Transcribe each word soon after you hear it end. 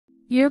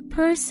Your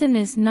person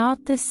is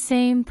not the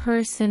same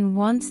person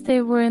once they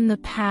were in the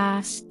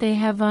past. They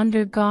have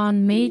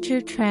undergone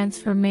major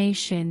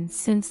transformation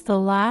since the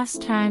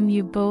last time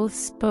you both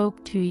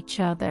spoke to each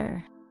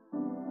other.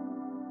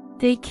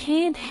 They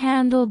can't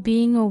handle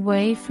being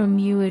away from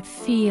you. It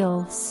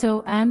feels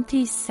so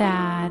empty,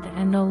 sad,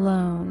 and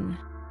alone.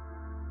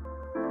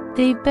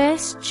 They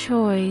best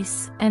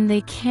choice, and they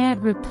can't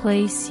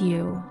replace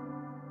you.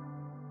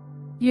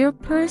 Your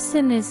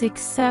person is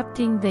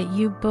accepting that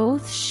you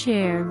both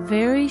share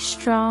very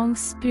strong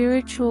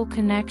spiritual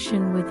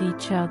connection with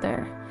each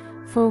other,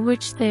 for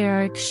which they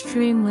are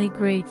extremely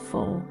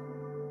grateful.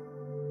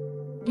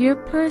 Your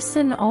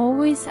person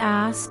always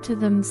asks to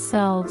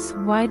themselves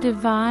why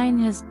Divine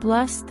has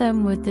blessed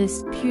them with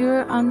this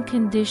pure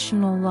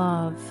unconditional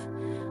love,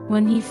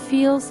 when he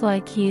feels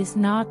like he is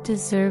not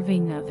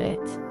deserving of it.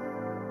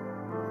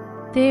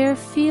 They are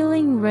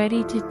feeling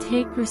ready to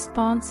take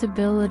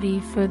responsibility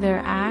for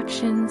their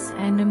actions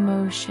and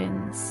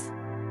emotions.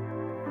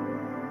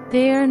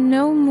 They are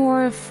no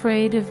more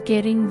afraid of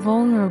getting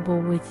vulnerable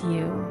with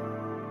you.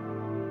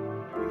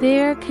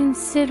 They are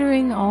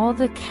considering all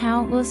the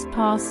countless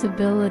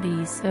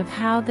possibilities of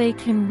how they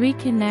can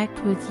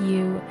reconnect with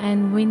you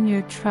and win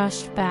your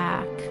trust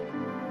back.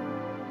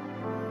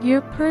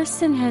 Your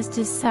person has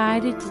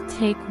decided to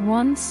take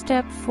one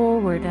step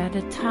forward at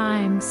a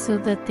time so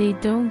that they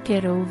don't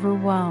get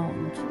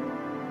overwhelmed.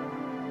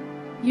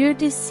 Your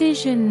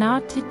decision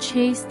not to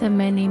chase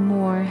them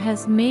anymore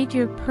has made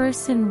your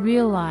person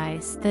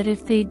realize that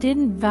if they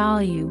didn't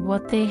value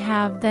what they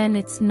have, then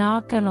it's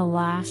not gonna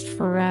last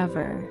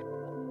forever,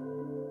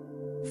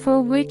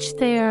 for which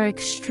they are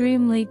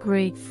extremely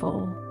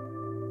grateful.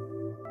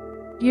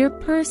 Your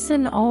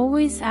person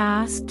always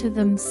asks to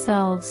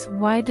themselves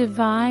why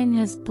Divine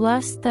has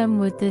blessed them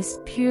with this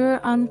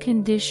pure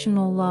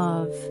unconditional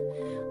love,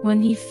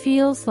 when he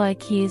feels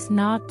like he is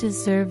not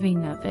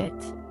deserving of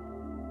it.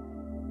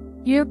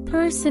 Your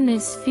person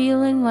is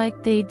feeling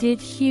like they did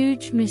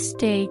huge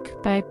mistake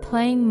by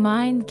playing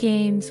mind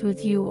games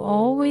with you.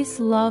 Always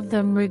love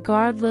them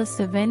regardless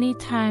of any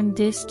time,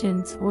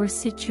 distance, or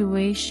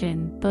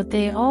situation, but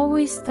they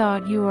always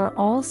thought you are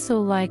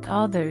also like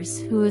others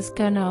who is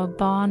gonna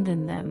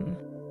abandon them.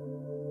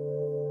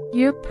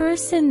 Your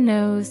person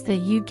knows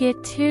that you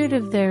get tired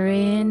of their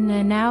in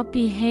and out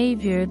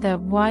behavior,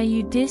 that why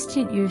you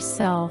distant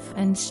yourself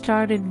and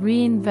started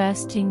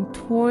reinvesting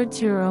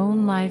towards your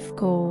own life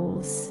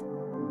goals.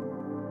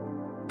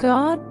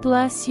 God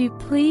bless you.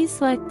 Please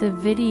like the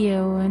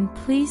video and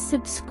please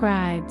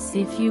subscribe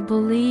if you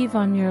believe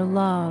on your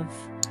love.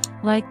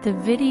 Like the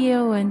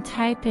video and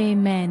type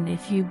amen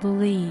if you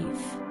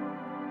believe.